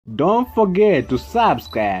Don't forget to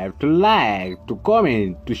subscribe, to like, to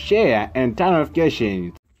comment, to share, and turn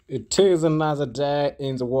notifications. It is another day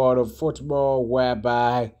in the world of football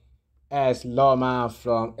whereby AS Roma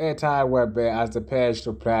from Italy will be as the pitch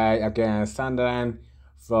to play against Sunderland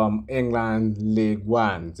from England League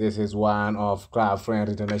One. This is one of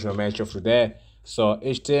club-friendly international match of today. So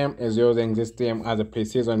each team is using this team as a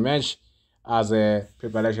pre-season match, as a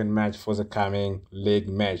preparation match for the coming league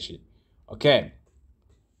match. Okay.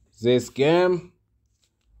 This game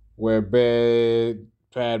will be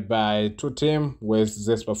played by two teams with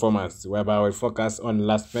this performance, whereby we focus on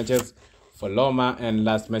last matches for Roma and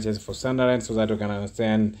last matches for Sunderland so that we can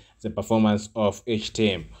understand the performance of each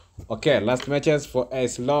team. Okay, last matches for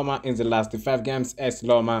AS Roma in the last 5 games. AS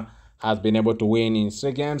Roma has been able to win in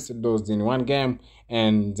 3 games, lose in 1 game,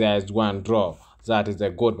 and there's 1 draw. That is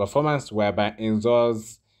a good performance, whereby in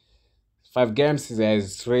those 5 games,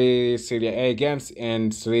 there's 3 Serie A games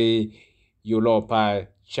and 3 Europa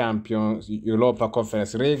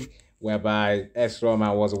Conference League, whereby AS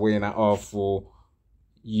Roma was winner of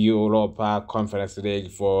Europa Conference League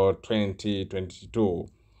for 2022.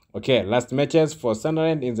 Okay, last matches for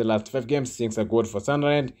Sunderland in the last 5 games, things are good for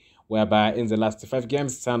Sunderland, whereby in the last 5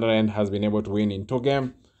 games, Sunderland has been able to win in 2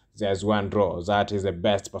 games. There's 1 draw. That is the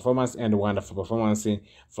best performance and wonderful performance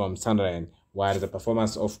from Sunderland. While the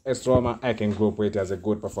performance of AS Roma, I can group it as a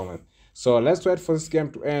good performance. So let's wait for this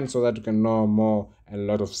game to end so that you can know more and a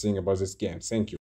lot of things about this game. Thank you.